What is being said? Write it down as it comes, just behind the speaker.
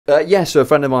Yeah, so a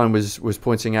friend of mine was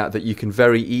pointing out that you can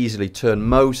very easily turn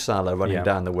Mo Salah running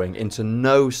down the wing into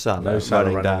no Salah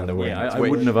running down the wing. Yeah, I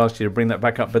wouldn't have asked you to bring that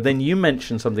back up, but then you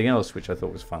mentioned something else which I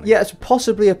thought was funny. Yeah, it's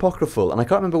possibly apocryphal, and I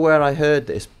can't remember where I heard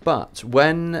this, but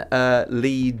when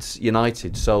Leeds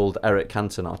United sold Eric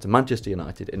Cantona to Manchester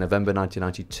United in November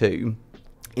 1992,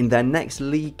 in their next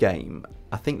league game,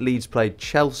 I think Leeds played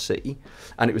Chelsea,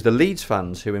 and it was the Leeds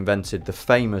fans who invented the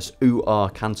famous "Où are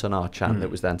Cantona" chant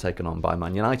that was then taken on by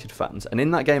Man United fans. And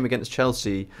in that game against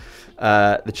Chelsea,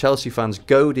 the Chelsea fans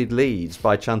goaded Leeds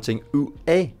by chanting "Où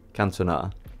est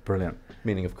Cantona?" Brilliant.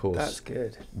 Meaning, of course, that's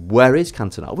good. Where is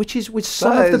Cantona? Which is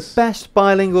some of the best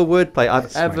bilingual wordplay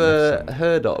I've ever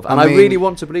heard of, and I really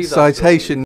want to believe that. Citation